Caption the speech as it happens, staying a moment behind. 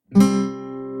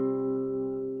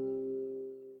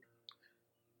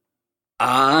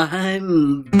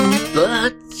I'm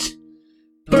Bert,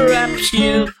 perhaps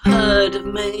you've heard of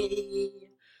me.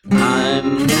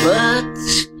 I'm Bert,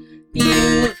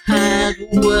 you've had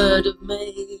word of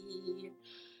me.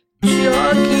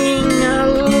 Jogging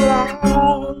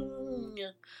along,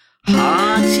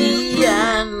 hearty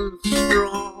and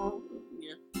strong,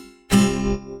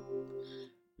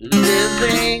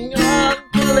 living on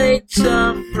plates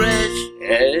of fresh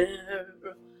air.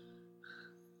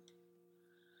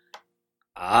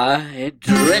 I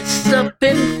dress up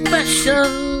in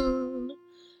fashion,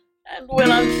 and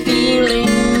when I'm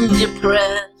feeling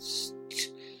depressed,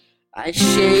 I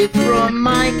shave from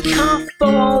my cuff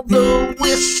all the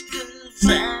whiskers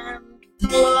and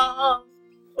fluff,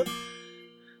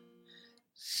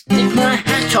 stick my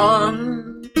hat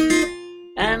on,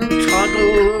 and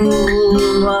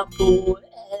toddle up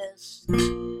west.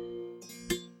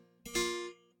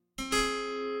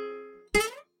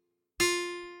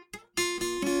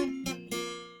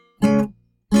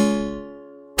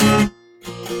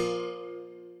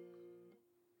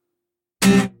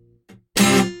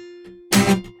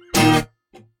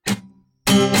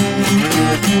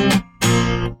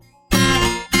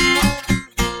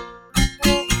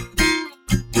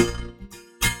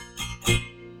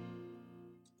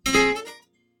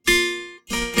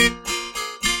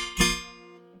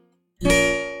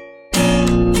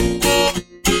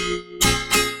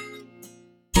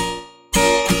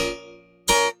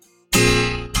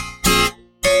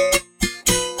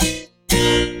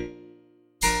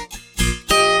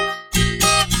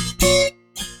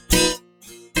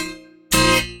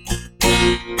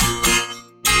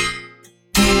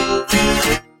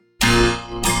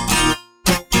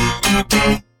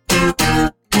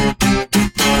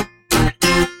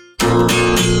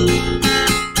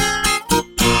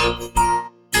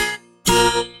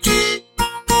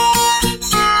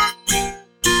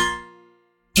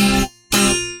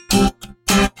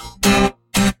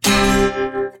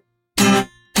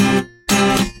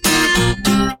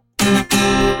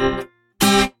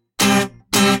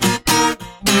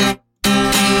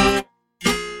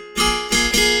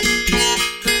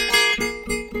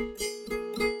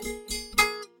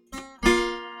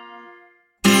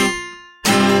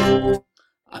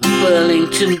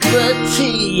 Burlington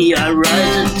Bertie, I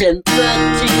rise at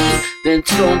 10:30, then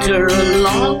saunter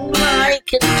along like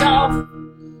a top.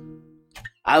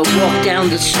 I walk down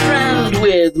the Strand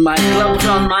with my gloves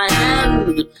on my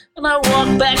hand, and I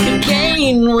walk back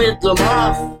again with them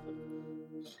off.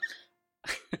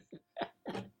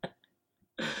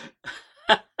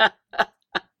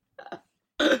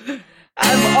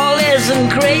 I'm all airs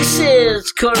and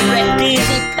graces, correct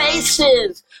easy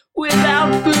paces.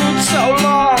 Without food so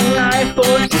long, I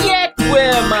forget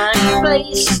where my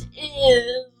face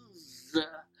is.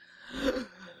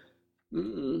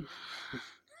 I'm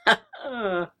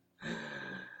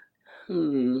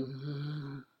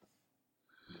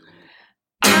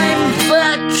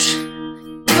but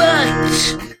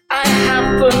I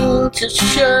happen to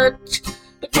shirt,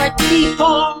 but my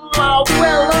people are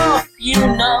well off, you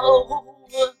know.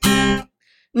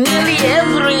 Nearly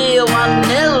everyone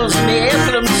knows me,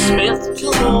 from Smith to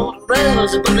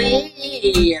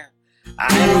Rosebery.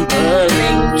 I'm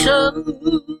Burlington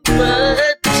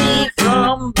Bertie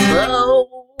from Bow.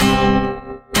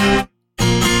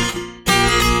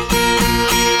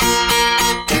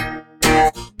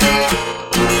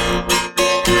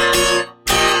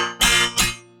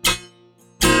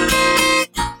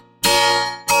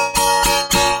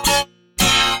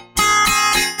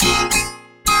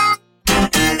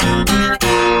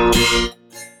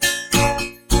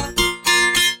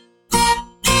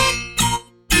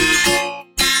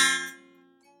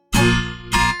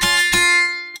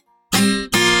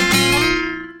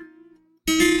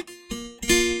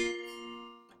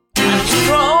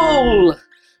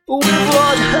 With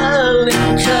Lord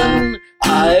Hurlington,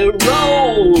 I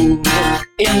roll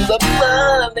in the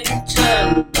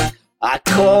Burlington. I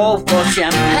call for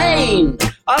champagne,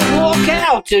 I walk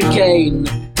out again,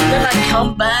 then I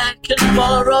come back and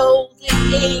borrow the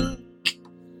ink.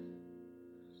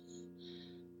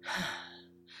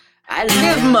 I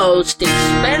live most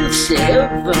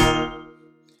expensive,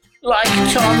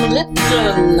 like Tom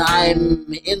Lipton,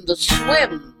 I'm in the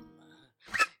swim.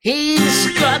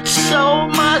 He's got so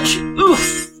much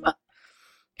oof.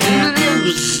 He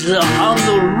lives on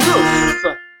the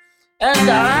roof, and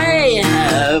I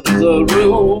have the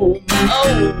room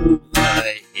over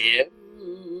him.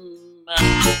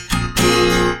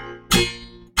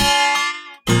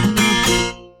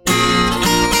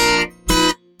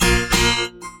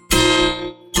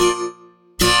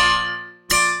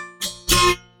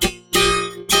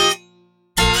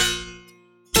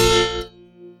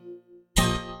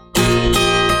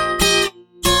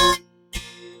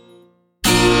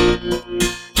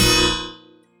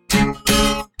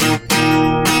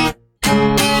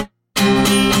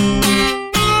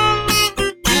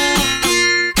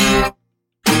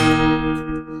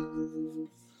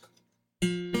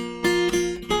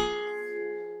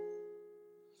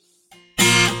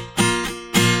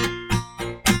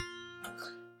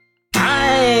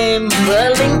 I'm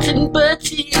Burlington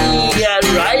Bertie, I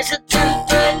rise at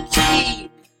 10:30,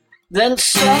 then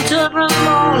saunter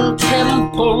along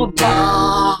Temple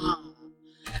Bar.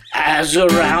 As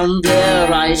around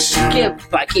there I skip,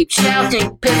 I keep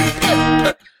shouting pip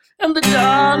pip, and the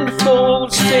darn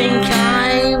fools think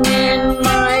I'm in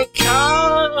my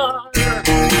car.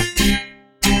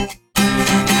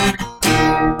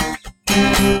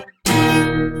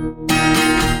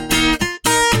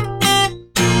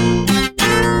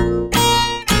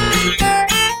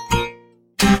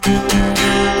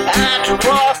 At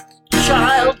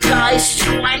Rothschild I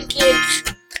swank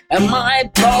it, and my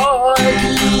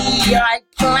body I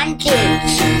plank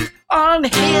it on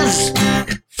his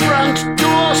front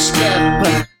doorstep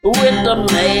with the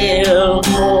mail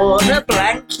for the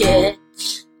blanket.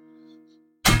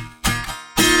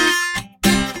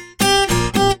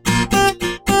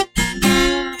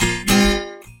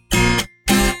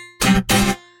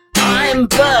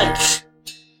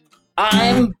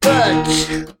 I'm Bert,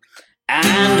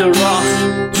 and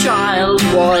Rothschild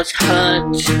was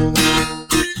hurt.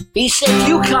 He said,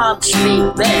 you can't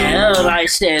speak there. I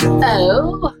said,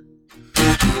 oh.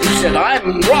 He said,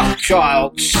 I'm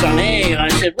Rothschild, sonny. I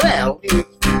said, well,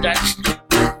 that's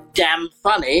damn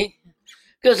funny,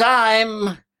 'cause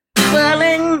I'm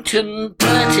Burlington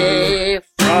Bertie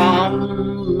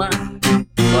from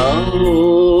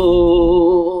Bow.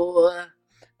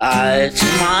 I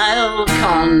smile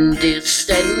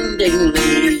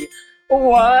condescendingly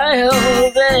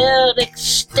while they're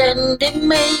extending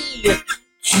me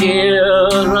cheer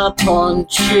upon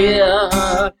cheer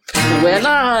when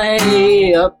I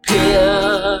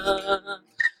appear.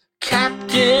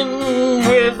 Captain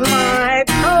with my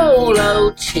polo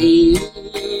team,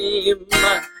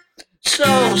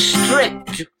 so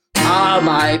strict are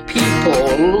my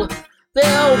people,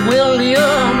 they're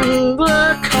William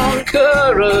the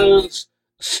Conqueror's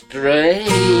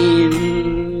strain.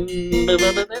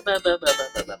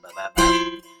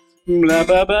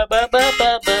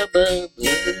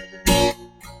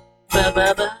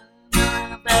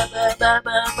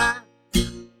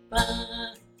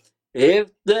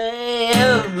 If they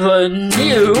ever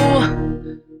knew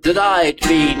that I'd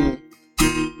been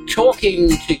talking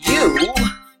to you,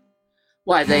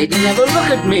 why, they'd never look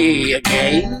at me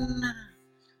again.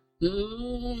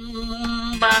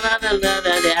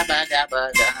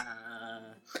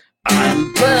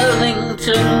 I'm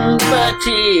Burlington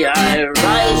Bertie, I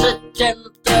rise at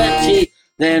 10:30,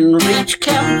 then reach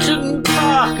Campton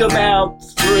Park about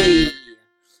 3.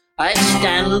 I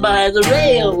stand by the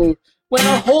rail when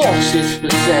a horse is for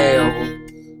sale.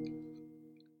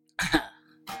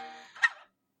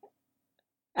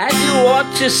 As you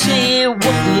ought to see,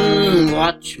 wouldn't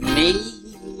watch me.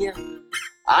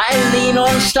 I lean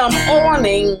on some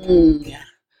awning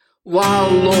while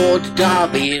Lord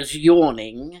Derby is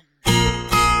yawning.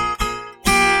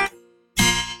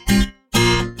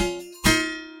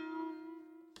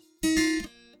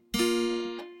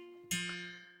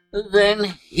 Then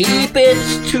he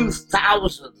bids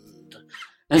 2,000,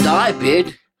 and I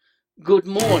bid good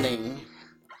morning.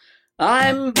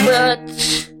 I'm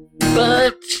Bert,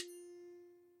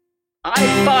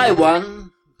 I'd buy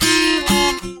one,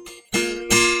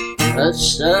 a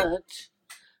cert,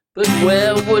 but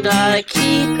where would I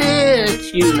keep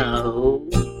it, you know?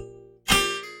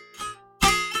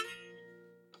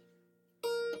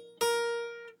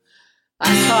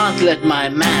 I can't let my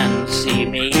man see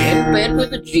me in bed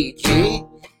with a GG.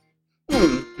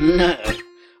 No,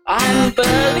 I'm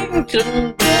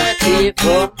Burlington Bertie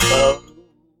from Bow.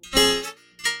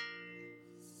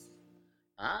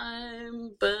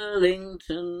 I'm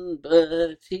Burlington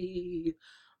Bertie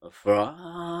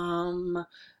from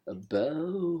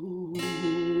Bow.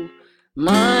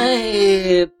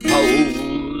 My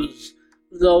pose,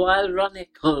 though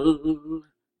ironical,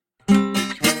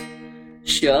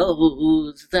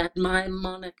 shows that my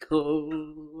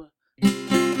monocle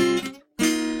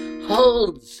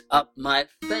holds up my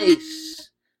face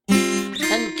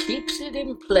and keeps it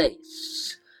in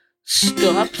place,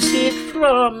 stops it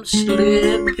from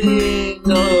slipping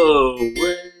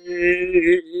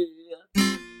away.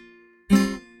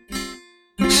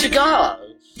 Cigars,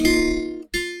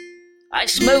 I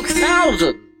smoke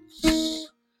thousands.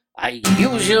 I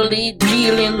usually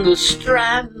deal in the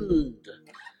Strand,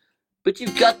 but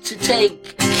you've got to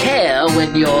take care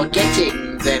when you're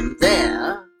getting them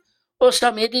there, or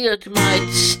some idiot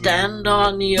might stand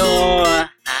on your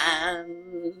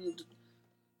hand.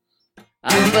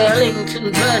 I'm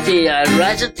Burlington Bertie, I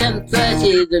rise at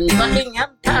 10:30, then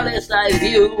Buckingham Palace I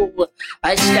view.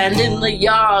 I stand in the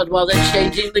yard while they're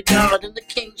changing the guard, and the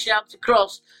king shouts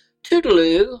across,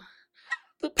 toodaloo.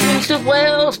 The Prince of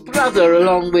Wales' brother,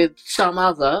 along with some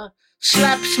other,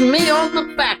 slaps me on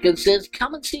the back and says,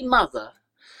 "Come and see mother."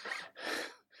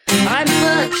 I'm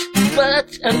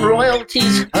Bert, and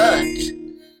royalties hurt.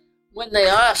 When they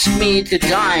ask me to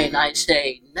dine, I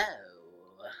say no.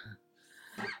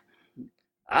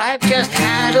 I've just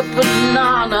had a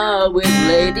banana with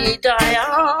Lady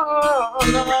Diana.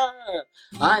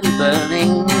 I'm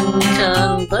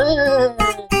Burlington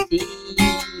Bertie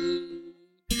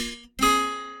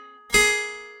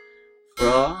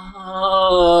from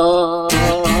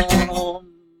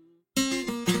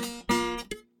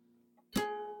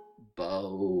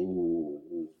Bow.